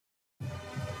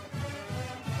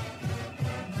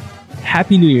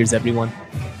Happy New Year's, everyone.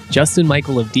 Justin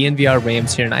Michael of DNVR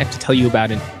Rams here, and I have to tell you about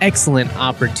an excellent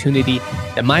opportunity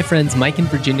that my friends Mike and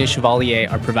Virginia Chevalier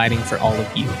are providing for all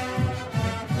of you.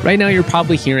 Right now, you're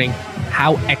probably hearing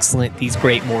how excellent these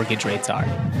great mortgage rates are.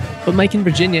 But Mike and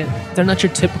Virginia, they're not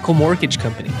your typical mortgage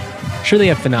company. Sure, they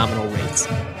have phenomenal rates,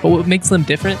 but what makes them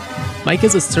different? Mike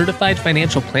is a certified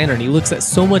financial planner, and he looks at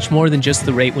so much more than just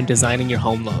the rate when designing your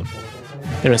home loan.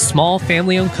 They're a small,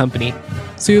 family-owned company,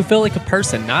 so you'll feel like a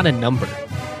person, not a number.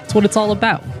 That's what it's all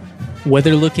about.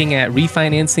 Whether looking at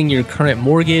refinancing your current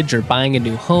mortgage or buying a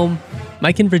new home,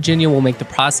 Mike and Virginia will make the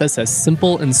process as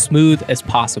simple and smooth as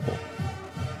possible.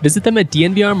 Visit them at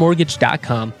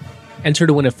dnvrmortgage.com. Enter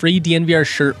to win a free DNVR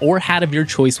shirt or hat of your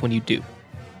choice when you do.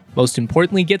 Most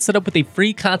importantly, get set up with a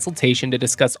free consultation to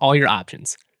discuss all your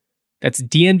options. That's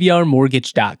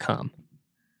dnvrmortgage.com.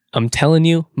 I'm telling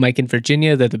you, Mike and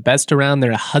Virginia, they're the best around.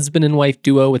 They're a husband and wife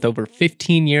duo with over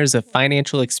 15 years of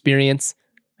financial experience,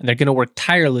 and they're going to work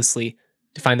tirelessly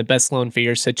to find the best loan for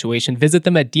your situation. Visit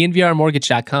them at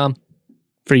dnvrmortgage.com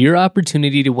for your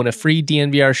opportunity to win a free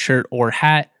DNVR shirt or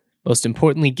hat. Most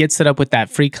importantly, get set up with that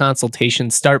free consultation.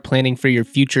 Start planning for your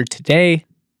future today.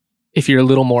 If you're a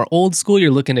little more old school,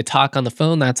 you're looking to talk on the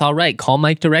phone, that's all right. Call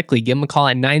Mike directly. Give him a call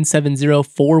at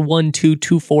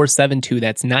 970-412-2472.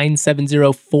 That's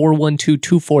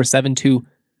 970-412-2472.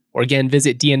 Or again,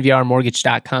 visit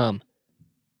dnvrmortgage.com.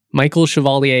 Michael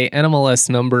Chevalier, NMLS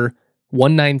number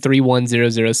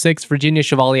 1931006. Virginia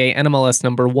Chevalier, NMLS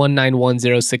number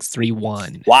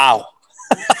 1910631. Wow.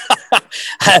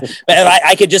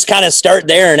 I could just kind of start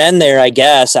there and end there, I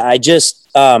guess. I just,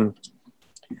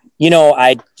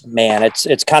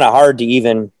 it's kind of hard to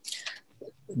even,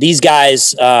 these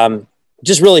guys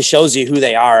just really shows you who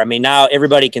they are. I mean, now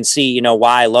everybody can see,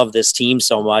 why I love this team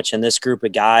so much. And this group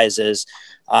of guys is,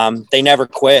 they never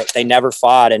quit. They never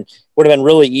fought. And would have been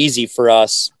really easy for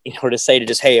us, to say to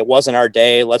just, hey, it wasn't our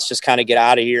day. Let's just kind of get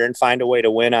out of here and find a way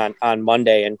to win on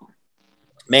Monday. And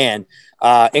man,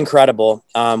 incredible.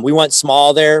 We went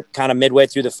small there kind of midway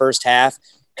through the first half,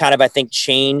 kind of, I think,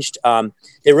 changed.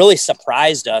 They really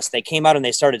surprised us. They came out and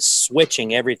they started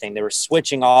switching everything. They were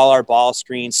switching all our ball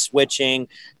screens, switching,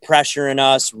 pressuring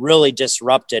us, really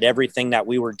disrupted everything that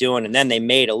we were doing. And then they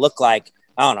made it look like,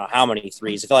 I don't know how many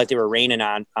threes. It felt like they were raining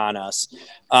on us.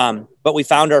 But we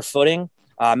found our footing.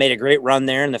 Made a great run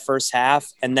there in the first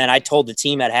half. And then I told the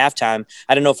team at halftime,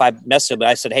 I don't know if I messed it, but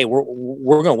I said, hey, we're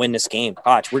going to win this game.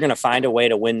 Watch, we're going to find a way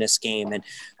to win this game. And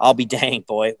I'll be dang,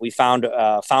 boy, we found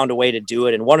a way to do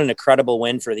it. And what an incredible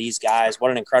win for these guys.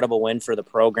 What an incredible win for the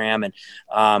program. And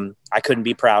I couldn't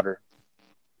be prouder.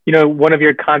 One of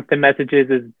your constant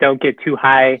messages is don't get too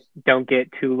high, don't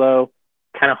get too low.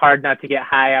 Kind of hard not to get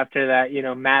high after that,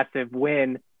 massive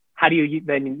win. How do you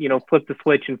then, flip the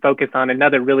switch and focus on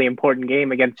another really important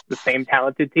game against the same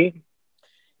talented team?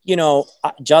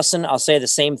 Justin, I'll say the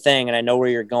same thing, and I know where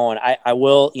you're going. I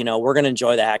will, we're going to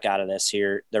enjoy the heck out of this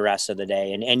here the rest of the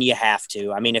day, and you have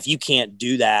to. I mean, if you can't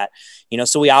do that,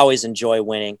 so we always enjoy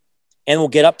winning. And we'll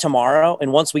get up tomorrow,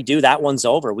 and once we do, that one's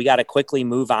over. We got to quickly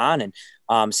move on, and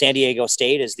San Diego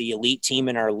State is the elite team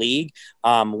in our league.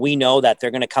 We know that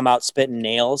they're going to come out spitting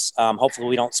nails. Hopefully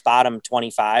we don't spot them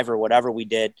 25 or whatever we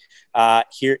did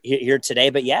here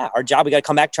today. But yeah, our job, we got to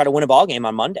come back, try to win a ball game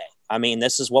on Monday. I mean,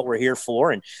 this is what we're here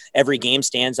for, and every game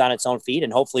stands on its own feet,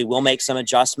 and hopefully we'll make some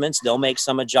adjustments. They'll make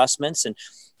some adjustments, and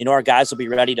our guys will be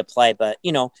ready to play. But,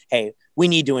 hey, we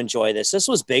need to enjoy this. This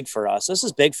was big for us. This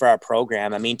is big for our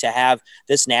program. I mean, to have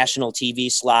this national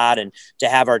TV slot and to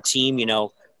have our team,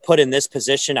 put in this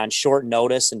position on short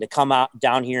notice and to come out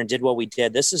down here and did what we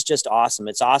did. This is just awesome.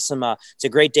 It's awesome. It's a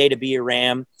great day to be a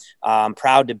Ram.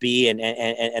 Proud to be.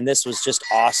 And this was just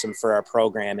awesome for our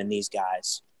program and these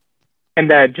guys.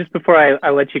 And just before I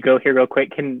let you go here real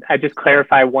quick, can I just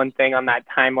clarify one thing on that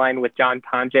timeline with John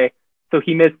Tonje? So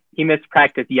he missed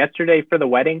practice yesterday for the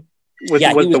wedding. Was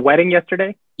the wedding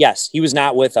yesterday? Yes, he was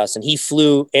not with us, and he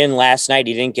flew in last night.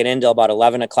 He didn't get in until about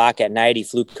 11 o'clock at night. He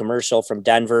flew commercial from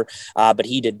Denver, but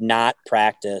he did not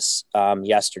practice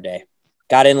yesterday.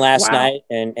 Got in last night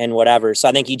and whatever. So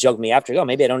I think he joked me after,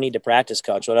 maybe I don't need to practice,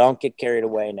 coach. Well, I don't get carried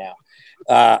away now.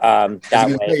 You're going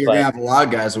to have a lot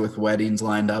of guys with weddings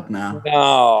lined up now.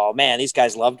 Oh, man, these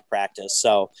guys love to practice.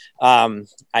 So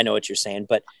I know what you're saying,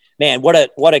 but man, what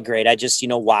a great, I just,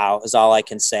 wow is all I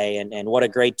can say. And what a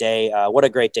great day. What a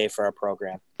great day for our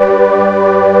program.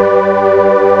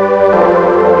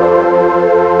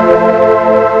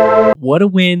 What a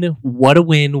win. What a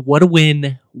win. What a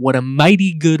win. What a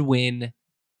mighty good win.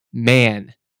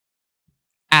 Man.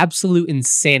 Absolute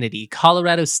insanity.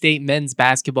 Colorado State men's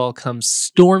basketball comes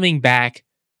storming back,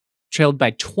 trailed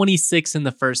by 26 in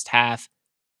the first half.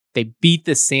 They beat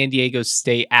the San Diego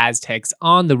State Aztecs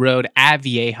on the road at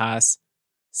Viejas,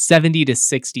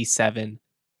 70-67.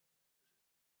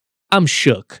 I'm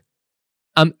shook.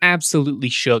 I'm absolutely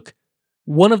shook.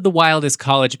 One of the wildest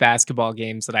college basketball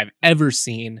games that I've ever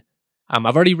seen.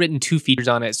 I've already written 2 features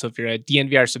on it, so if you're a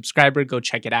DNVR subscriber, go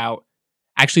check it out.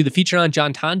 Actually, the feature on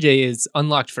John Tanjay is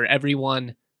unlocked for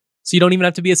everyone, so you don't even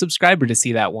have to be a subscriber to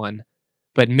see that one.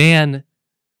 But man,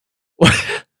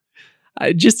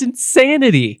 just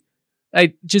insanity.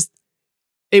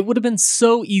 It would have been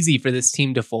so easy for this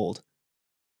team to fold.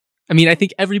 I mean, I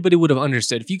think everybody would have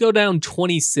understood. If you go down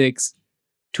 26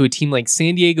 to a team like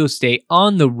San Diego State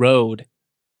on the road,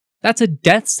 that's a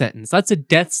death sentence. That's a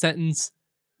death sentence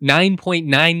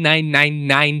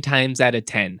 9.9999 times out of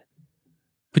 10.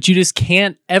 But you just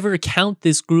can't ever count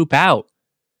this group out.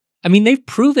 I mean, they've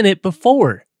proven it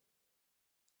before.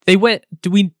 They went,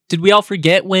 did we all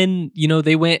forget when,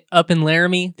 they went up in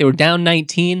Laramie? They were down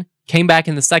 19, came back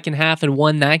in the second half and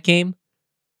won that game?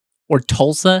 Or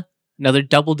Tulsa, another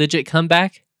double-digit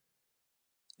comeback?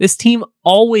 This team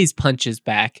always punches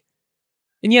back.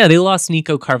 And yeah, they lost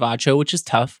Nico Carvacho, which is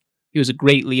tough. He was a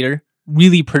great leader,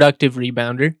 really productive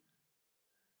rebounder.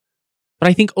 But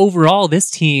I think overall,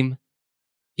 this team,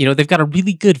 they've got a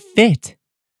really good fit.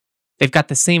 They've got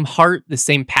the same heart, the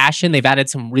same passion. They've added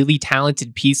some really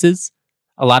talented pieces.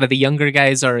 A lot of the younger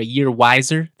guys are a year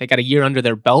wiser. They got a year under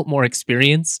their belt, more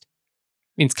experienced.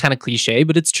 I mean, it's kind of cliche,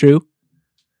 but it's true.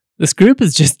 This group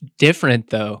is just different,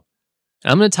 though.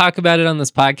 And I'm going to talk about it on this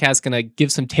podcast, going to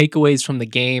give some takeaways from the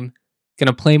game, going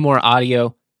to play more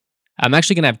audio. I'm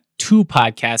actually going to have 2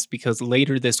 podcasts because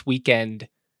later this weekend,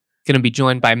 going to be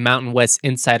joined by Mountain West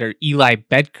insider Eli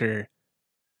Bedker.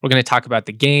 We're going to talk about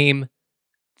the game,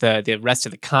 the rest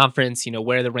of the conference,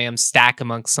 where the Rams stack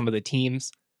amongst some of the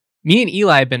teams. Me and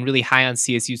Eli have been really high on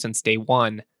CSU since day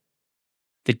one.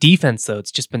 The defense, though,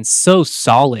 it's just been so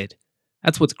solid.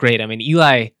 That's what's great. I mean,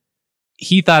 Eli,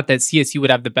 he thought that CSU would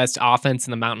have the best offense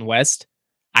in the Mountain West.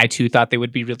 I, too, thought they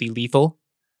would be really lethal.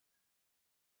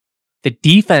 The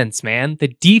defense, man. The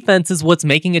defense is what's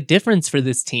making a difference for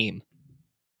this team.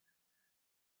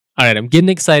 All right, I'm getting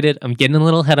excited. I'm getting a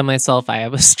little ahead of myself. I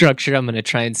have a structure. I'm going to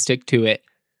try and stick to it.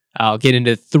 I'll get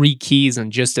into 3 keys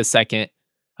in just a second.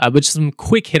 But just some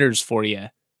quick hitters for you.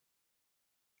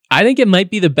 I think it might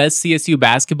be the best CSU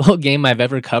basketball game I've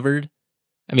ever covered.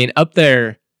 I mean, up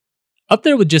there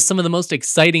with just some of the most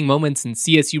exciting moments in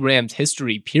CSU Rams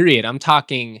history, period. I'm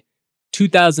talking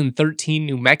 2013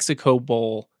 New Mexico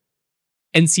Bowl,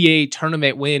 NCAA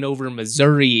tournament win over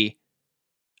Missouri.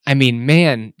 I mean,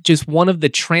 man, just one of the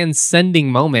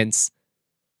transcending moments.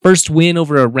 First win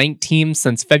over a ranked team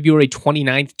since February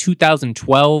 29th,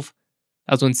 2012.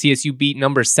 That was when CSU beat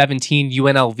number 17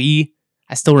 UNLV.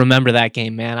 I still remember that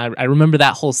game, man. I remember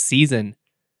that whole season.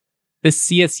 This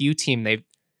CSU team, they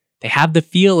have the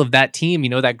feel of that team,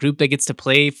 that group that gets to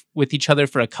play with each other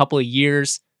for a couple of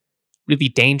years. Really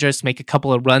dangerous, make a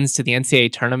couple of runs to the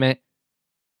NCAA tournament.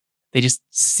 They just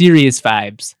serious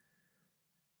vibes.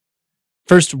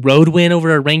 First road win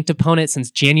over a ranked opponent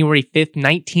since January 5th,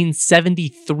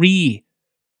 1973.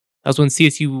 That was when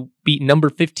CSU beat number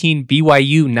 15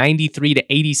 BYU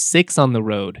 93-86 on the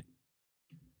road.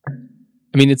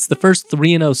 I mean, it's the first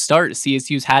 3-0 start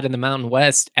CSU's had in the Mountain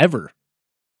West ever.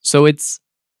 So it's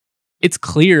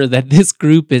clear that this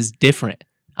group is different.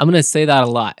 I'm going to say that a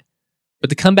lot. But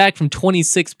to come back from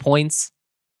 26 points,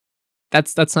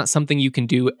 that's not something you can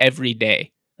do every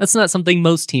day. That's not something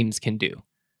most teams can do.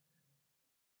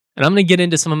 And I'm going to get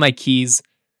into some of my keys,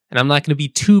 and I'm not going to be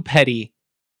too petty,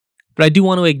 but I do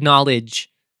want to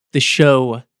acknowledge the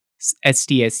show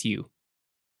SDSU,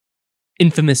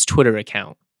 infamous Twitter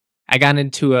account. I got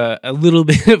into a little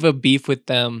bit of a beef with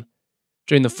them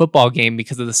during the football game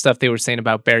because of the stuff they were saying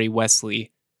about Barry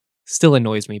Wesley. Still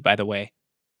annoys me, by the way.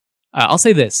 I'll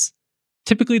say this.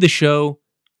 Typically the show,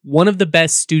 one of the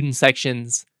best student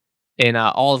sections in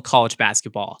all of college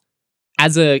basketball.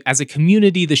 As a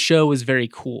community, the show is very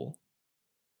cool.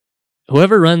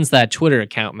 Whoever runs that Twitter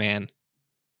account, man,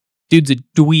 dude's a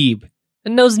dweeb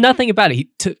and knows nothing about it.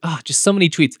 He took just so many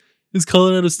tweets. Is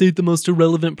Colorado State the most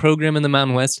irrelevant program in the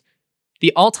Mountain West?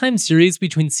 The all-time series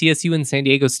between CSU and San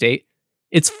Diego State,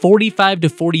 it's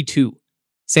 45-42.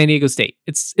 San Diego State.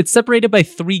 It's separated by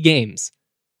 3 games.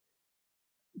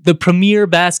 The premier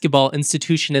basketball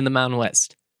institution in the Mountain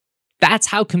West. That's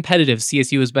how competitive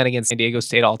CSU has been against San Diego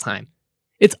State all time.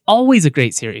 It's always a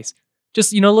great series.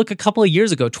 Just, look a couple of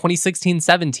years ago,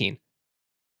 2016-17.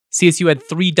 CSU had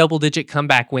 3 double-digit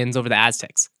comeback wins over the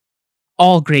Aztecs.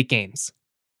 All great games.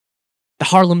 The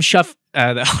Harlem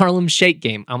Shake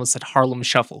game. I almost said Harlem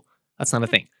Shuffle. That's not a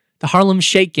thing. The Harlem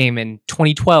Shake game in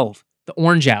 2012. the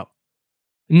orange out.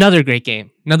 Another great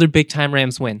game. Another big-time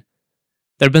Rams win.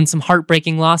 There have been some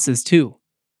heartbreaking losses, too.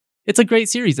 It's a great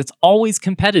series. It's always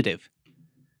competitive.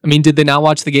 I mean, did they not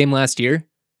watch the game last year?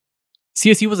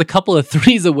 CSU was a couple of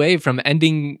threes away from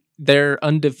ending their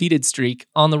undefeated streak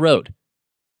on the road.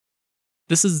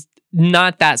 This is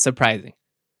not that surprising.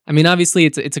 I mean, obviously,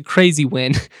 it's a crazy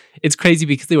win. It's crazy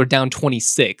because they were down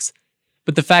 26.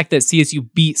 But the fact that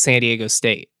CSU beat San Diego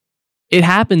State, it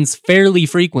happens fairly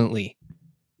frequently.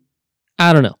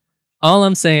 I don't know. All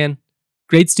I'm saying,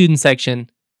 great student section,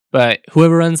 but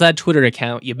whoever runs that Twitter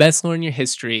account, you best learn your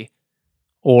history,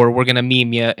 or we're going to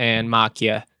meme you and mock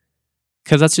you,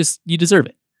 because that's just, you deserve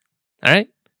it. All right?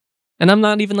 And I'm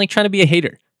not even trying to be a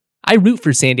hater. I root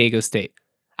for San Diego State.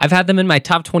 I've had them in my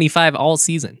top 25 all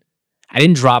season. I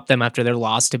didn't drop them after their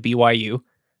loss to BYU.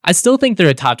 I still think they're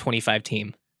a top 25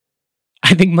 team.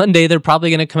 I think Monday they're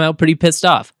probably going to come out pretty pissed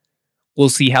off. We'll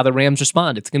see how the Rams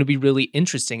respond. It's going to be really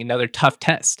interesting, another tough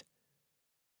test.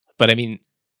 But I mean,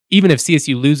 even if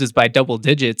CSU loses by double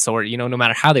digits or, no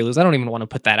matter how they lose, I don't even want to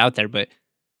put that out there, but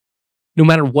no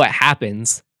matter what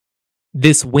happens,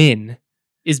 this win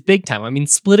is big time. I mean,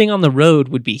 splitting on the road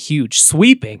would be huge.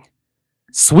 Sweeping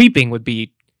would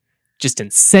be just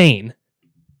insane.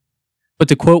 But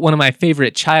to quote one of my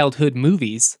favorite childhood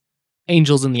movies,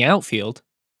 Angels in the Outfield,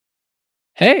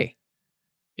 hey,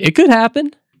 it could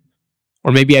happen.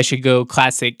 Or maybe I should go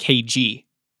classic KG.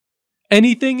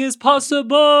 Anything is possible!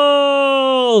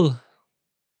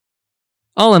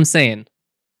 All I'm saying,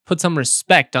 put some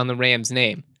respect on the Rams'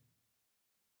 name.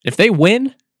 If they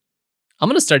win, I'm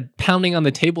going to start pounding on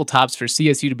the tabletops for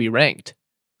CSU to be ranked.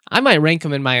 I might rank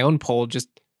them in my own poll, just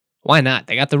why not?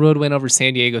 They got the road win over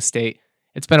San Diego State.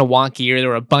 It's been a wonky year. There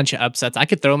were a bunch of upsets. I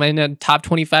could throw them in the top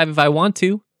 25 if I want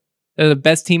to. They're the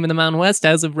best team in the Mountain West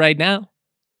as of right now.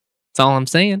 That's all I'm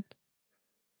saying.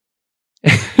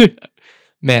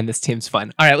 Man, this team's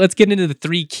fun. All right, let's get into the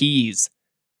 3 keys.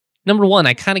 Number 1,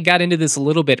 I kind of got into this a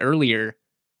little bit earlier.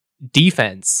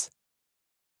 Defense.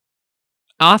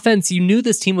 Offense, you knew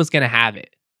this team was going to have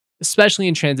it, especially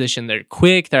in transition. They're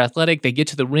quick, they're athletic, they get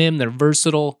to the rim, they're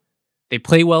versatile, they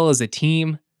play well as a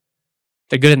team,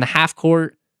 they're good in the half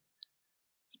court.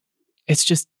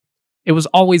 It was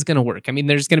always going to work. I mean,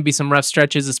 there's going to be some rough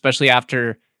stretches, especially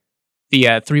after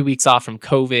the 3 weeks off from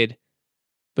COVID.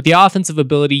 But the offensive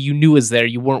ability you knew was there.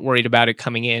 You weren't worried about it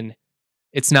coming in.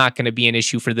 It's not going to be an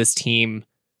issue for this team,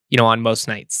 on most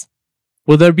nights.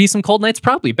 Will there be some cold nights?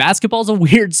 Probably. Basketball's a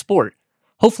weird sport.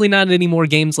 Hopefully not any more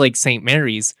games like St.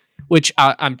 Mary's, which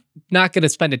I'm not going to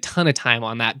spend a ton of time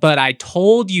on that. But I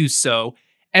told you so.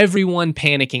 Everyone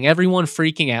panicking, everyone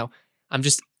freaking out.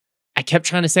 I kept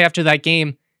trying to say after that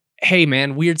game, hey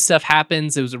man, weird stuff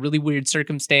happens. It was a really weird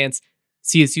circumstance.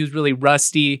 CSU is really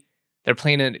rusty. They're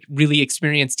playing a really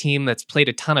experienced team that's played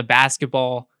a ton of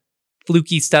basketball.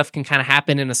 Fluky stuff can kind of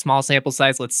happen in a small sample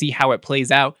size. Let's see how it plays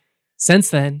out.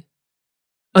 Since then,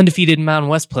 undefeated in Mountain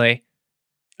West play.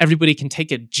 Everybody can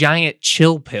take a giant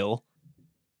chill pill.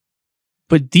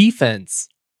 But defense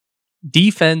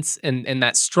and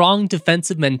that strong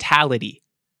defensive mentality,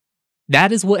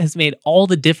 that is what has made all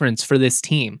the difference for this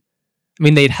team. I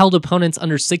mean, they'd held opponents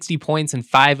under 60 points in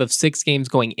 5 of 6 games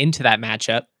going into that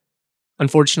matchup.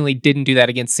 Unfortunately, didn't do that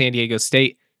against San Diego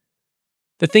State.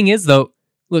 The thing is, though,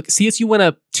 look, CSU went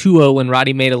up 2-0 when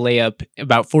Roddy made a layup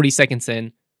about 40 seconds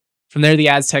in. From there, the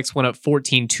Aztecs went up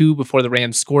 14-2 before the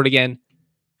Rams scored again.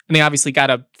 And they obviously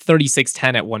got up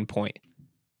 36-10 at one point.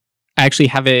 I actually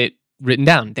have it written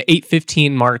down, the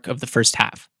 8:15 mark of the first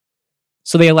half.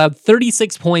 So they allowed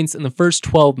 36 points in the first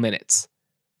 12 minutes.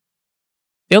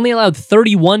 They only allowed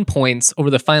 31 points over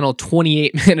the final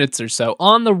 28 minutes or so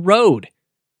on the road.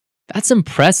 That's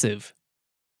impressive.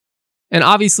 And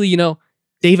obviously,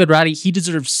 David Roddy, he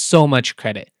deserves so much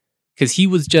credit because he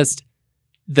was just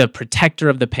the protector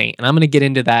of the paint. And I'm going to get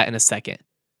into that in a second.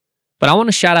 But I want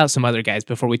to shout out some other guys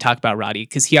before we talk about Roddy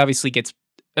because he obviously gets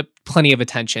plenty of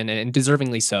attention and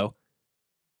deservingly so.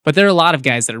 But there are a lot of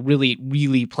guys that are really,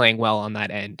 really playing well on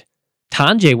that end.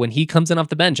 Tanjay, when he comes in off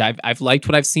the bench, I've liked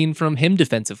what I've seen from him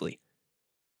defensively.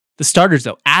 The starters,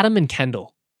 though, Adam and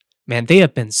Kendall, man, they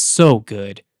have been so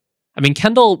good. I mean,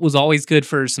 Kendall was always good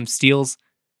for some steals.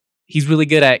 He's really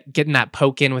good at getting that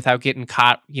poke in without getting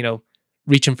caught,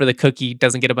 reaching for the cookie,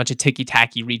 doesn't get a bunch of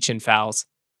ticky-tacky reach-in fouls.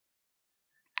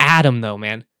 Adam, though,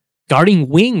 man, guarding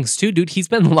wings, too, dude. He's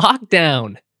been locked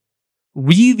down.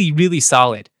 Really, really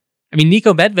solid. I mean,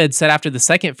 Nico Medved said after the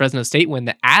second Fresno State win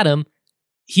that Adam,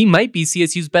 he might be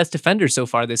CSU's best defender so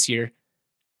far this year.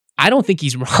 I don't think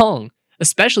he's wrong,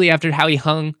 especially after how he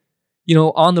hung,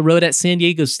 on the road at San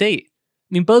Diego State.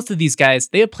 I mean, both of these guys,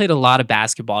 they have played a lot of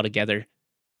basketball together.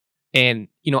 And,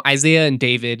 Isaiah and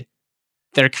David,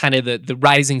 they're kind of the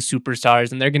rising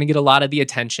superstars, and they're going to get a lot of the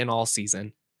attention all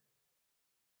season.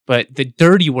 But the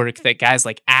dirty work that guys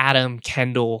like Adam,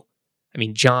 Kendall,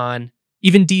 John,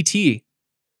 even DT,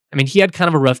 he had kind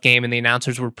of a rough game, and the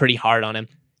announcers were pretty hard on him.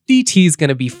 DT's going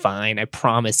to be fine, I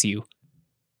promise you.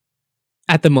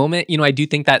 At the moment, I do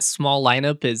think that small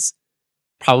lineup is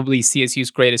probably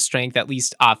CSU's greatest strength, at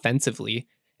least offensively.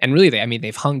 And really,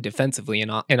 they've hung defensively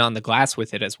and on the glass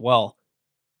with it as well.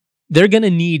 They're going to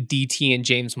need DT and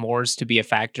James Moores to be a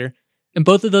factor. And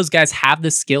both of those guys have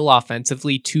the skill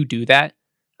offensively to do that.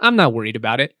 I'm not worried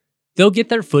about it. They'll get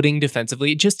their footing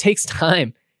defensively. It just takes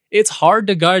time. It's hard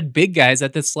to guard big guys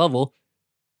at this level.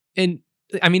 And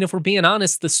if we're being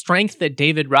honest, the strength that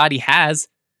David Roddy has,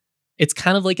 it's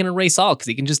kind of like an erase all because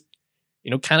he can just,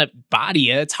 kind of body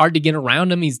you. It's hard to get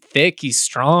around him. He's thick. He's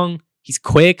strong. He's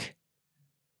quick.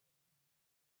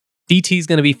 DT's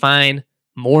going to be fine.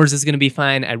 Moores is going to be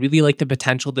fine. I really like the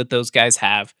potential that those guys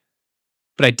have.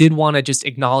 But I did want to just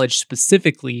acknowledge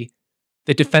specifically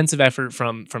the defensive effort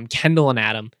from Kendall and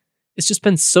Adam. It's just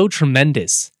been so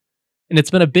tremendous. And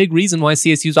it's been a big reason why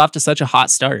CSU's off to such a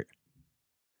hot start.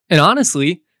 And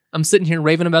honestly, I'm sitting here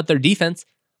raving about their defense.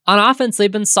 On offense,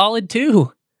 they've been solid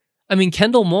too.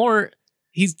 Kendall Moore,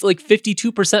 he's like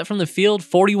 52% from the field,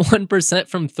 41%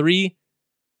 from three.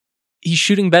 He's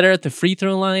shooting better at the free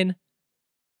throw line.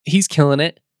 He's killing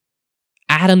it.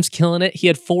 Adam's killing it. He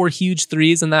had 4 huge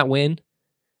threes in that win.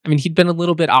 He'd been a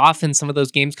little bit off in some of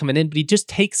those games coming in, but he just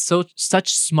takes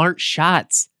such smart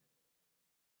shots.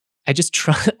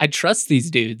 I trust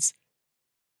these dudes.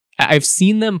 I've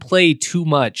seen them play too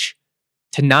much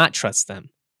to not trust them.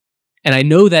 And I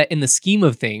know that in the scheme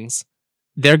of things,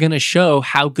 they're going to show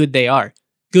how good they are.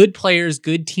 Good players,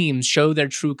 good teams show their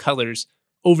true colors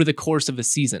over the course of a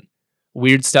season.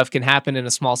 Weird stuff can happen in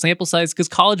a small sample size because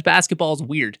college basketball is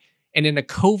weird. And in a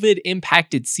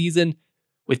COVID-impacted season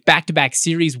with back-to-back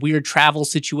series, weird travel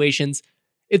situations,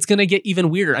 it's going to get even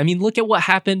weirder. Look at what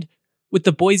happened with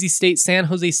the Boise State-San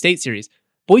Jose State series.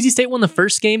 Boise State won the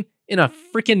first game in a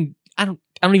freaking, I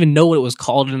don't even know what it was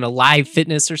called, in a live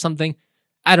fitness or something.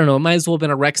 I don't know. It might as well have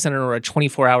been a rec center or a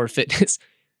 24-hour fitness.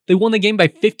 They won the game by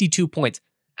 52 points.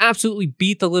 Absolutely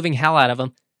beat the living hell out of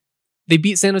them. They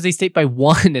beat San Jose State by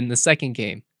 1 in the second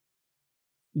game.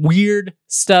 Weird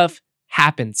stuff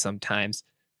happens sometimes.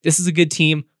 This is a good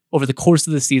team. Over the course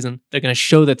of the season, they're going to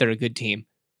show that they're a good team.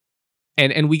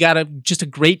 And we got just a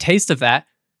great taste of that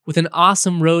with an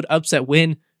awesome road upset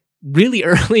win really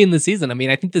early in the season.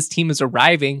 I think this team is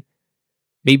arriving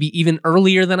maybe even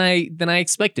earlier than I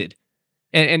expected.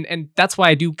 And that's why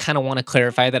I do kind of want to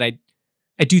clarify that I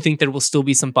do think there will still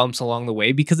be some bumps along the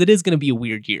way because it is going to be a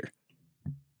weird year.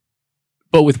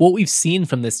 But with what we've seen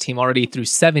from this team already through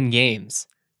 7 games,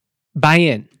 buy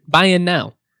in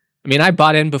now. I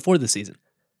bought in before the season.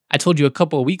 I told you a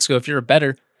couple of weeks ago, if you're a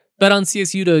bettor, bet on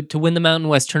CSU to win the Mountain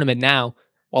West tournament now,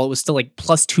 while it was still like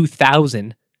plus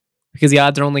 2,000, because the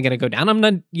odds are only going to go down. I'm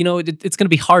not, it's going to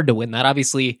be hard to win that.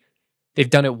 Obviously, they've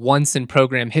done it once in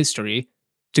program history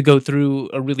to go through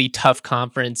a really tough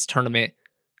conference tournament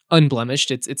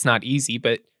unblemished. It's not easy,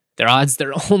 but their odds,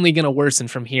 they're only going to worsen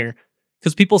from here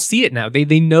because people see it now.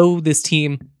 They know this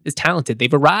team is talented.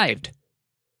 They've arrived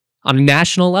on a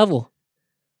national level.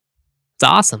 It's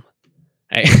awesome.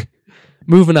 All right.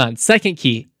 Moving on. Second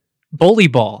key, bully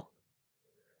ball.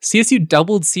 CSU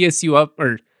doubled CSU up,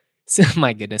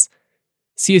 my goodness.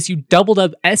 CSU doubled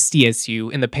up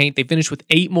SDSU in the paint. They finished with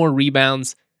 8 more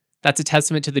rebounds. That's a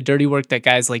testament to the dirty work that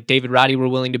guys like David Roddy were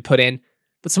willing to put in.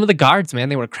 But some of the guards, man,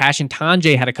 they were crashing.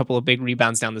 Tanjay had a couple of big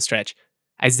rebounds down the stretch.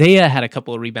 Isaiah had a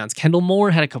couple of rebounds. Kendall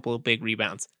Moore had a couple of big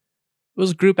rebounds. It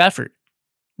was a group effort.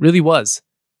 Really was.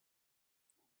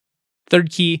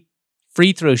 Third key,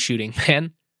 free throw shooting,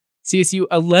 man. CSU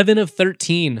 11 of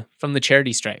 13 from the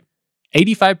charity stripe.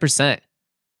 85%.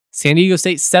 San Diego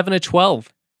State 7 of 12.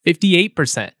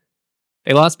 58%.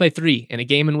 They lost by 3 in a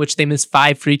game in which they missed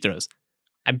 5 free throws.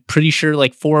 I'm pretty sure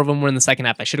like 4 of them were in the second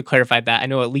half. I should have clarified that. I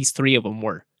know at least 3 of them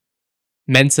were.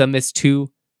 Mensa missed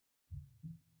 2.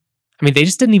 They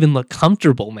just didn't even look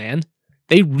comfortable, man.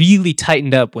 They really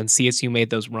tightened up when CSU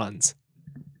made those runs.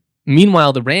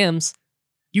 Meanwhile, the Rams,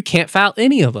 you can't foul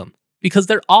any of them because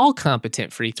they're all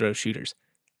competent free throw shooters.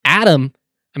 Adam,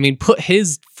 put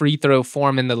his free throw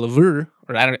form in the Lavur,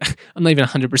 or I'm not even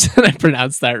 100% I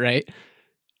pronounced that right.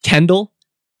 Kendall,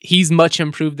 he's much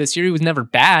improved this year. He was never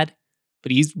bad,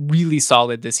 but he's really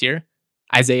solid this year.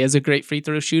 Isaiah's a great free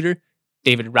throw shooter.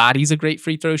 David Roddy's a great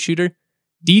free throw shooter.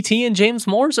 DT and James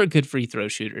Moores are good free throw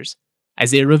shooters.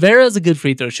 Isaiah Rivera is a good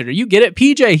free throw shooter. You get it.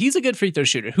 PJ, he's a good free throw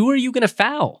shooter. Who are you going to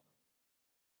foul?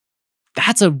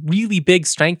 That's a really big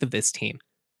strength of this team.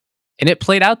 And it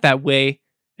played out that way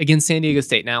against San Diego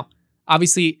State. Now,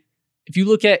 obviously, if you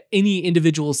look at any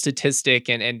individual statistic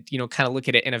and kind of look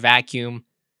at it in a vacuum,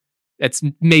 that's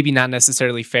maybe not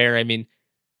necessarily fair. I mean,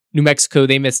 New Mexico,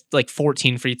 they missed like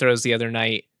 14 free throws the other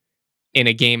night in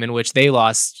a game in which they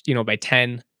lost, by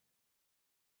 10.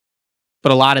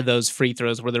 But a lot of those free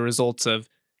throws were the results of,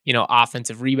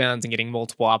 offensive rebounds and getting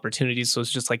multiple opportunities. So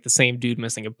it's just like the same dude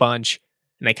missing a bunch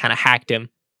and they kind of hacked him.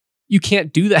 You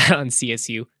can't do that on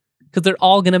CSU because they're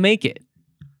all going to make it.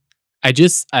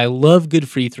 I love good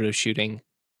free throw shooting.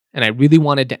 And I really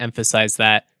wanted to emphasize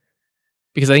that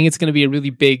because I think it's going to be a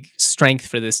really big strength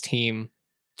for this team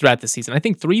throughout the season. I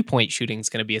think 3-point shooting is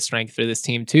going to be a strength for this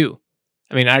team too.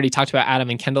 I mean, I already talked about Adam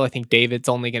and Kendall. I think David's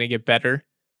only going to get better.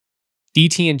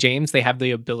 DT and James, they have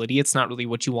the ability. It's not really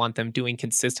what you want them doing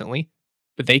consistently,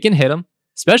 but they can hit them,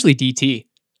 especially DT.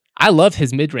 I love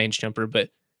his mid-range jumper, but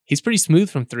he's pretty smooth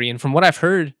from 3. And from what I've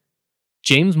heard,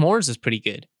 James Moore's is pretty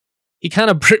good. He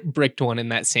kind of bricked one in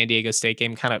that San Diego State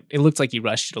game. It looked like he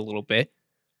rushed it a little bit,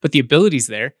 but the ability's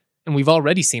there. And we've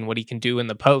already seen what he can do in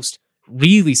the post.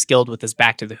 Really skilled with his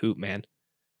back to the hoop, man.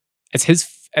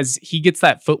 As he gets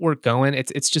that footwork going,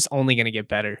 it's just only going to get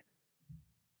better.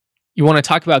 You want to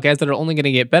talk about guys that are only going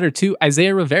to get better too?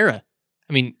 Isaiah Rivera.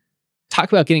 I mean,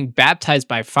 talk about getting baptized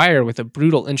by fire with a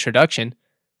brutal introduction.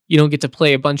 You don't get to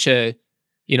play a bunch of,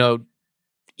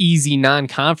 easy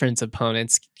non-conference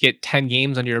opponents, get 10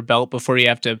 games under your belt before you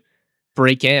have to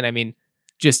break in. I mean,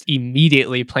 just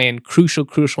immediately playing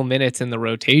crucial minutes in the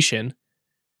rotation.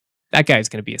 That guy's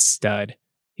going to be a stud.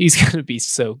 He's going to be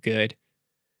so good.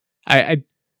 I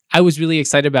was really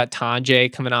excited about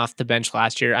Tanjay coming off the bench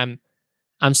last year.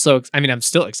 I'm still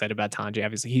excited about Tanjay.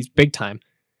 Obviously, he's big time.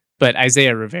 But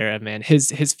Isaiah Rivera, man,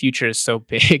 his future is so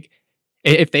big.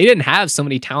 If they didn't have so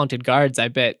many talented guards, I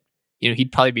bet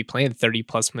he'd probably be playing 30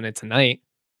 plus minutes a night.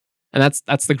 And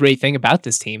that's the great thing about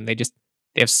this team. They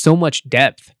have so much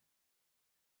depth.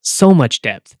 So much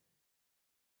depth.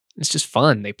 It's just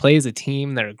fun. They play as a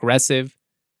team. They're aggressive.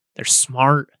 They're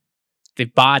smart.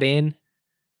 They've bought in.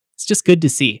 It's just good to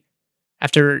see.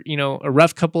 After, a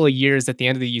rough couple of years at the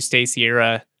end of the Eustace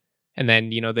era, and then,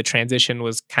 the transition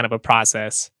was kind of a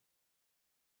process.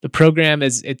 The program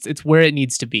it's where it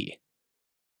needs to be.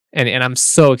 And I'm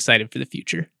so excited for the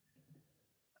future.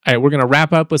 All right, we're going to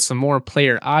wrap up with some more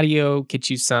player audio,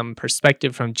 get you some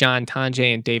perspective from John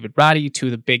Tanjay and David Roddy, two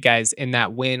of the big guys in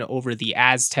that win over the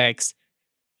Aztecs.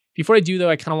 Before I do, though,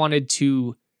 I kind of wanted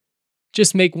to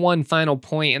just make one final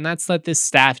point, and that's that this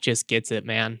staff just gets it,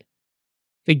 man.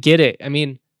 They get it. I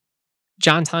mean,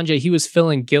 John Tanjay, he was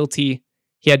feeling guilty.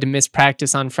 He had to miss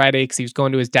practice on Friday because he was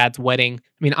going to his dad's wedding.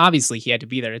 I mean, obviously he had to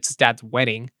be there. It's his dad's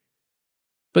wedding.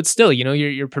 But still,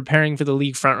 you're preparing for the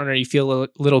league frontrunner. You feel a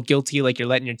little guilty, like you're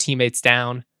letting your teammates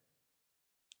down.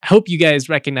 I hope you guys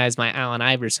recognize my Allen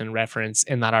Iverson reference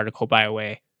in that article, by the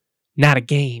way. Not a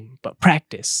game, but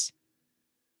practice.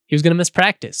 He was going to miss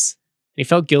practice. He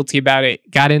felt guilty about it,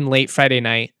 got in late Friday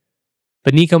night.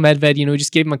 But Nico Medved,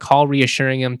 just gave him a call,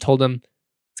 reassuring him, told him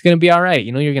it's going to be all right.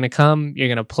 You're going to come, you're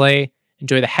going to play,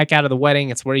 enjoy the heck out of the wedding.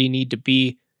 It's where you need to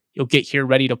be. You'll get here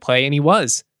ready to play. And he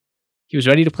was. He was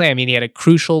ready to play. I mean, he had a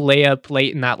crucial layup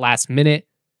late in that last minute,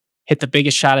 hit the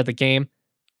biggest shot of the game,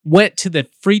 went to the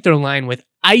free throw line with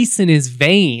ice in his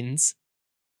veins,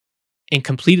 and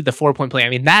completed the 4-point play. I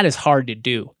mean, that is hard to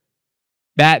do.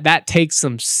 That takes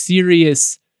some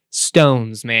serious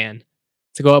stones, man,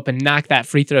 to go up and knock that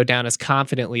free throw down as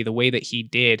confidently the way that he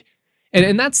did.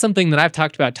 And that's something that I've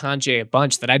talked about Tanjay a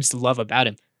bunch that I just love about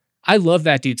him. I love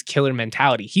that dude's killer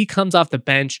mentality. He comes off the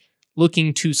bench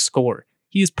looking to score.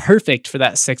 He is perfect for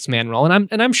that 6-man role,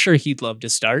 and I'm sure he'd love to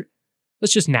start.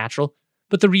 That's just natural.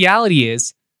 But the reality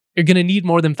is, you're going to need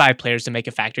more than 5 players to make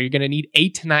a factor. You're going to need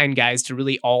 8 to 9 guys to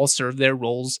really all serve their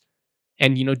roles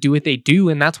and do what they do.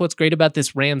 And that's what's great about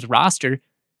this Rams roster.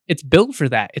 It's built for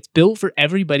that. It's built for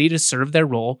everybody to serve their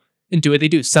role and do what they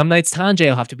do. Some nights Tanjay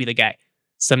will have to be the guy.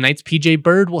 Some nights PJ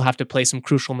Bird will have to play some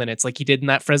crucial minutes like he did in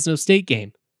that Fresno State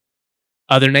game.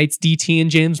 Other nights DT and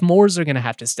James Moores are going to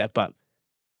have to step up.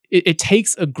 It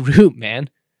takes a group, man.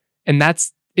 And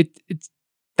that's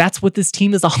what this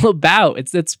team is all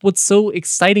about. That's what's so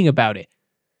exciting about it.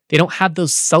 They don't have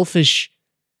those selfish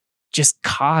just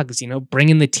cogs,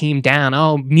 bringing the team down.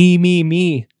 Oh,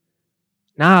 me.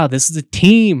 Nah, this is a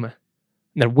team. And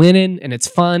they're winning and it's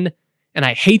fun. And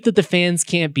I hate that the fans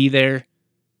can't be there.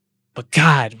 But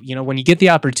God, when you get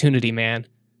the opportunity, man,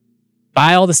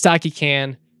 buy all the stock you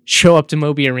can, show up to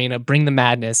Moby Arena, bring the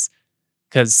madness,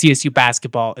 because CSU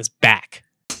basketball is back.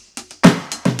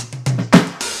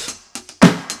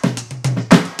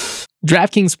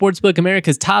 DraftKings Sportsbook,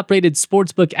 America's top-rated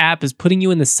sportsbook app, is putting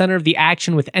you in the center of the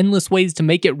action with endless ways to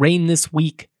make it rain this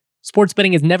week. Sports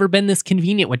betting has never been this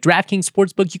convenient. With DraftKings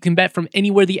Sportsbook, you can bet from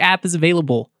anywhere the app is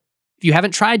available. If you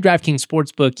haven't tried DraftKings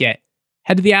Sportsbook yet,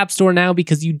 head to the App Store now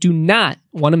because you do not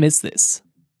want to miss this.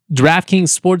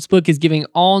 DraftKings Sportsbook is giving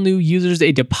all new users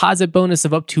a deposit bonus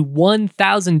of up to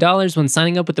 $1,000 when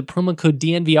signing up with the promo code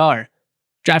DNVR.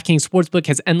 DraftKings Sportsbook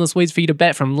has endless ways for you to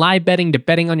bet, from live betting to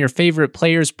betting on your favorite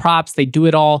players, props. They do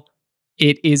it all.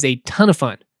 It is a ton of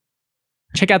fun.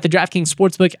 Check out the DraftKings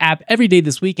Sportsbook app every day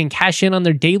this week and cash in on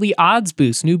their daily odds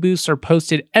boost. New boosts are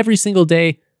posted every single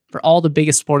day for all the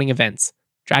biggest sporting events.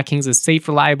 DraftKings is safe,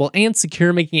 reliable, and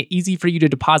secure, making it easy for you to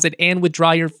deposit and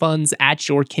withdraw your funds at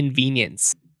your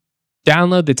convenience.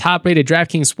 Download the top-rated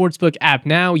DraftKings Sportsbook app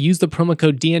now. Use the promo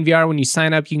code DNVR when you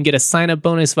sign up. You can get a sign-up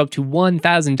bonus of up to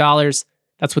 $1,000.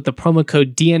 That's with the promo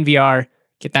code DNVR.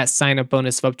 Get that sign-up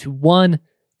bonus of up to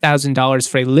 $1,000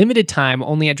 for a limited time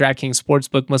only at DraftKings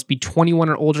Sportsbook. Must be 21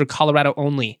 or older, Colorado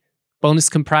only. Bonus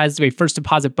comprised of a first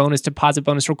deposit bonus. Deposit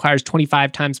bonus requires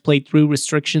 25 times played through.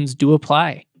 Restrictions do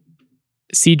apply.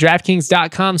 See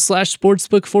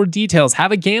DraftKings.com/sportsbook for details.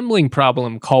 Have a gambling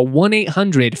problem? Call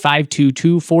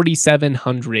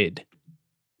 1-800-522-4700.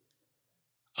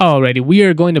 Alrighty, we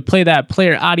are going to play that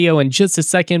player audio in just a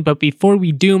second, but before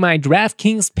we do, my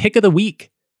DraftKings pick of the week.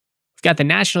 We've got the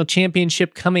national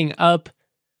championship coming up,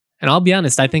 and I'll be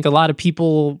honest, I think a lot of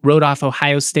people wrote off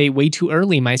Ohio State way too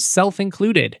early, myself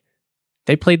included.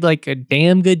 They played like a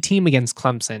damn good team against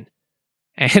Clemson,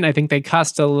 and I think they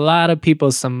cost a lot of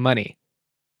people some money.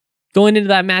 Going into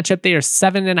that matchup, they are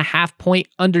 7.5-point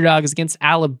underdogs against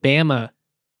Alabama.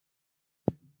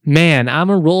 Man, I'm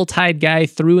a Roll Tide guy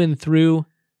through and through.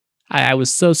 I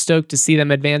was so stoked to see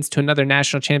them advance to another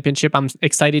national championship. I'm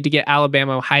excited to get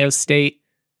Alabama-Ohio State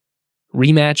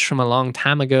rematch from a long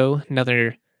time ago.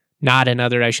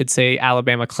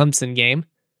 Alabama-Clemson game.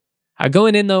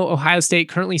 Going in, though, Ohio State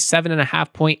currently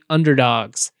 7.5-point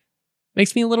underdogs.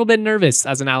 Makes me a little bit nervous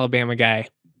as an Alabama guy.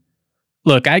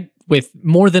 Look, with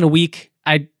more than a week,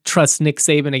 I trust Nick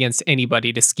Saban against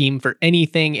anybody to scheme for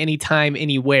anything, anytime,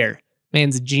 anywhere.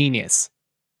 Man's a genius.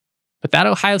 But that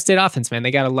Ohio State offense, man, they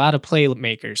got a lot of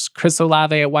playmakers. Chris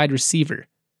Olave at wide receiver.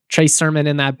 Trey Sermon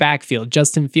in that backfield.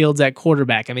 Justin Fields at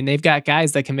quarterback. I mean, they've got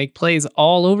guys that can make plays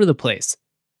all over the place.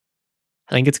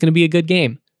 I think it's going to be a good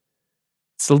game.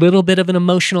 It's a little bit of an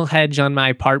emotional hedge on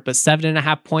my part, but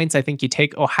 7.5 points, I think you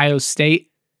take Ohio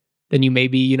State. Then you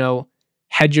maybe,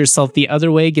 hedge yourself the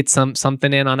other way, get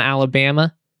something in on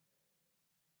Alabama.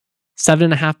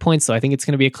 7.5 points, though. I think it's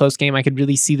going to be a close game. I could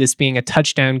really see this being a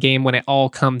touchdown game when it all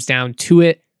comes down to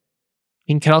it.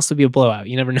 It could also be a blowout.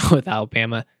 You never know with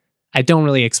Alabama. I don't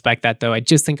really expect that, though. I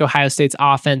just think Ohio State's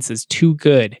offense is too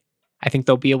good. I think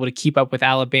they'll be able to keep up with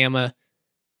Alabama.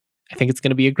 I think it's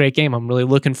going to be a great game. I'm really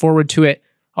looking forward to it.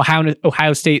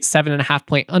 Ohio State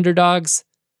 7.5-point underdogs.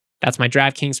 That's my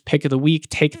DraftKings pick of the week.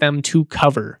 Take them to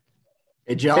cover.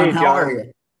 Hey, John, how are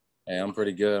you? Hey, I'm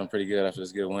pretty good. After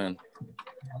this good win.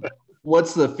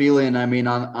 What's the feeling? I mean,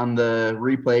 on the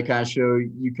replay kind of show,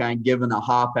 you kind of giving a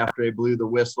hop after they blew the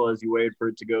whistle as you waited for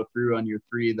it to go through on your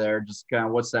three there. Just kind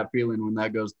of what's that feeling when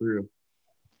that goes through?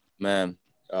 Man,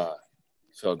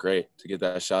 felt great to get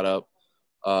that shot up.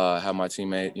 Have my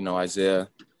teammate, Isaiah,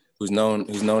 who's known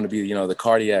to be, the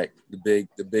cardiac, the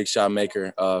big shot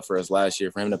maker for us last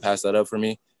year. For him to pass that up for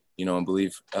me, and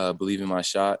believe in my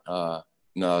shot, that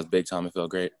was big time. It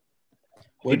felt great.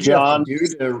 What did you have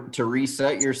to do to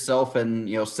reset yourself and,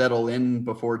 settle in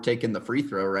before taking the free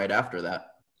throw right after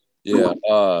that? Yeah.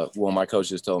 Well, my coach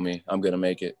just told me I'm going to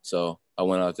make it. So I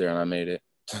went out there and I made it.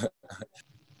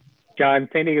 John,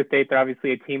 San Diego State, they're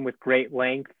obviously a team with great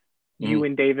length. Mm-hmm. You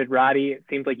and David Roddy, it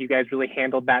seems like you guys really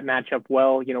handled that matchup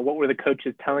well. What were the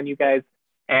coaches telling you guys?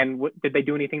 And did they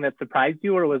do anything that surprised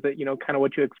you, or was it, kind of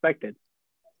what you expected?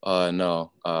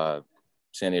 No.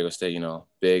 San Diego State,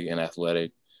 big and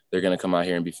athletic. They're going to come out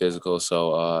here and be physical.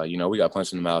 So, we got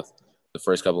punched in the mouth the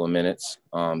first couple of minutes.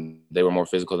 They were more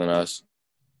physical than us.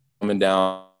 Coming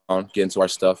down, getting to our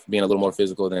stuff, being a little more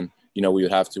physical than, we would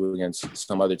have to against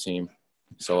some other team.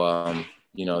 So,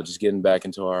 just getting back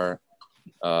into our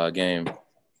game.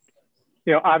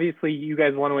 Obviously you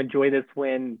guys want to enjoy this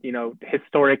win,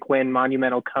 historic win,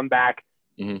 monumental comeback.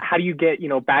 Mm-hmm. How do you get,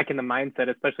 back in the mindset,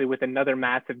 especially with another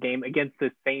massive game against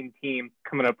this same team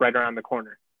coming up right around the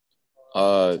corner?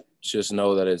 Just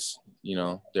know that it's,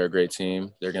 they're a great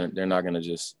team. They're not gonna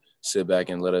just sit back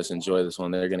and let us enjoy this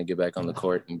one. They're gonna get back on the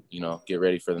court and, get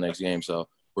ready for the next game. So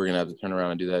we're gonna have to turn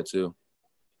around and do that too.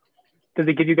 Does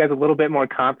it give you guys a little bit more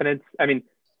confidence? I mean,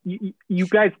 you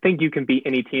guys think you can beat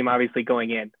any team, obviously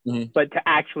going in, but to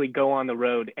actually go on the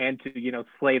road and to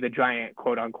slay the giant,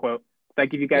 quote unquote, does that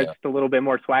give you guys just a little bit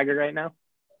more swagger right now?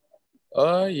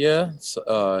 Yeah.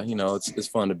 It's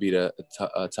fun to beat a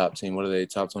top team. What are they?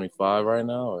 Top 25 right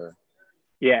now, or?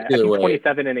 Yeah, I think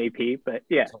 27 in AP, but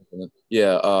yeah.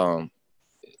 Yeah.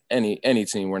 Any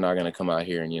team, we're not going to come out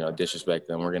here and disrespect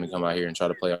them. We're going to come out here and try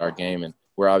to play our game, and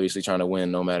we're obviously trying to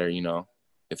win, no matter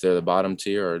if they're the bottom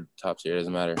tier or top tier. It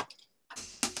doesn't matter.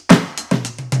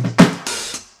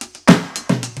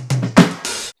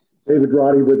 David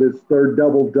Roddy with his third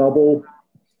double-double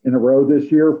in a row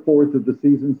this year, fourth of the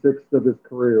season, sixth of his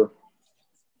career.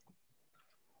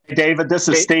 Hey, David, this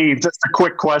is Steve. Just a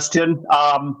quick question.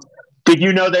 Did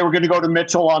you know they were going to go to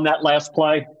Mitchell on that last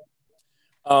play?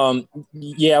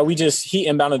 Yeah, he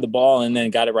inbounded the ball and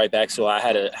then got it right back. So I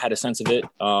had a sense of it.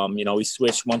 We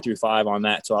switched 1 through 5 on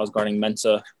that. So I was guarding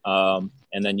Mensa. And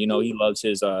then, he loves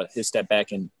his step back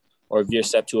or veer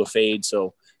step to a fade.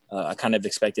 So I kind of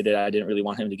expected it. I didn't really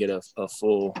want him to get a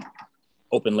full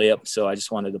open layup. So I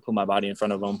just wanted to put my body in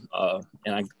front of him.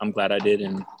 And I'm glad I did.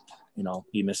 And,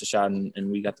 he missed a shot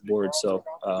and we got the board. So,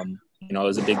 it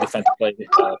was a big defensive play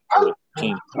for the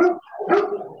team.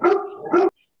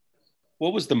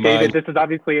 What was the David, this is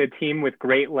obviously a team with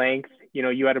great length.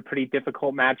 You had a pretty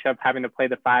difficult matchup having to play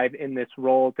the 5 in this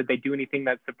role. Did they do anything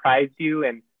that surprised you?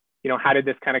 And, how did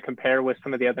this kind of compare with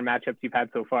some of the other matchups you've had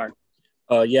so far?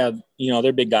 Yeah,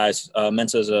 they're big guys.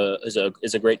 Mensa is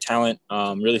a great talent,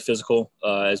 really physical,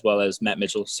 as well as Matt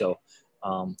Mitchell. So,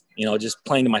 just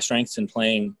playing to my strengths and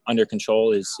playing under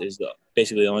control is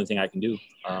basically the only thing I can do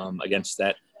against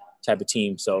that type of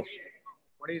team. So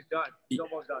when he's done, he's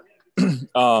almost done.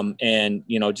 And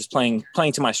just playing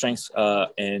to my strengths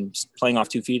and just playing off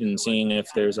 2 feet and seeing if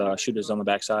there's shooters on the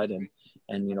backside and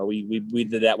we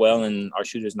did that well and our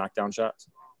shooters knocked down shots.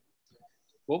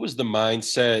 What was the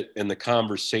mindset and the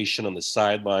conversation on the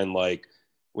sideline like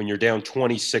when you're down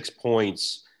 26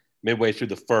 points midway through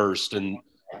the first, and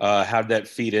how did that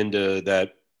feed into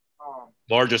that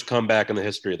largest comeback in the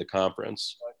history of the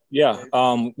conference? Yeah,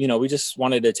 we just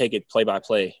wanted to take it play by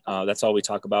play. That's all we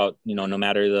talk about. No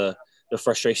matter the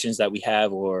frustrations that we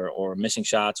have or missing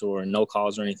shots or no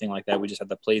calls or anything like that, we just have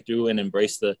to play through and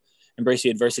embrace the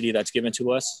adversity that's given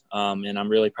to us. And I'm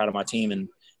really proud of my team, and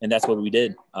that's what we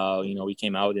did. We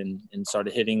came out and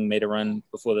started hitting, made a run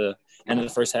before the end of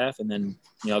the first half, and then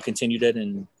continued it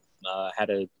and had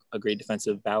a great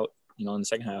defensive bout in the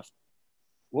second half.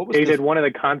 David, one of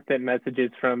the constant messages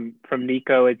from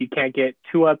Nico is you can't get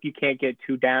 2 up, you can't get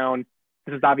 2 down.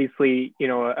 This is obviously,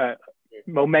 a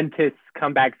momentous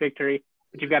comeback victory,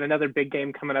 but you've got another big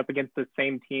game coming up against the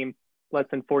same team, less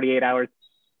than 48 hours.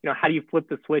 How do you flip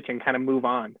the switch and kind of move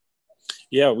on?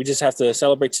 Yeah, we just have to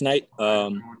celebrate tonight,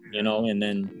 and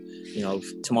then,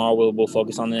 tomorrow we'll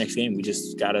focus on the next game. We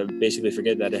just got to basically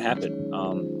forget that it happened.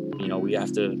 We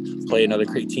have to play another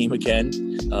great team again,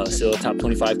 still a top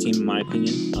 25 team in my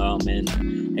opinion,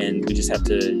 and we just have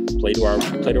to play to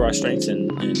our strengths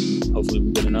and hopefully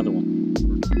we get another one.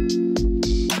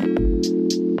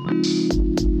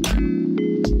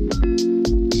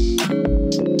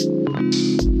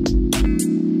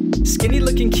 Skinny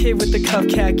looking kid with the cuff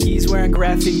khakis, wearing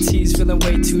graphic tees, feeling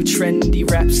way too trendy.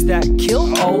 Raps that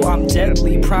kill, oh I'm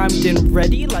deadly, primed and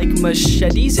ready like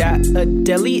machetes at a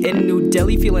deli in New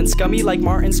Delhi. Feeling scummy like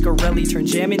Martin Scarelli, turn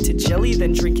jam into jelly,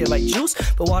 then drink it like juice.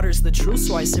 But water's the truth,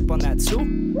 so I sip on that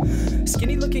too.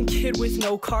 Skinny looking kid with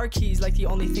no car keys, like the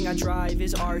only thing I drive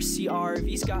is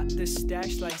RCRV's got the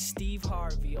stash like Steve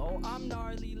Harvey. Oh I'm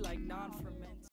gnarly.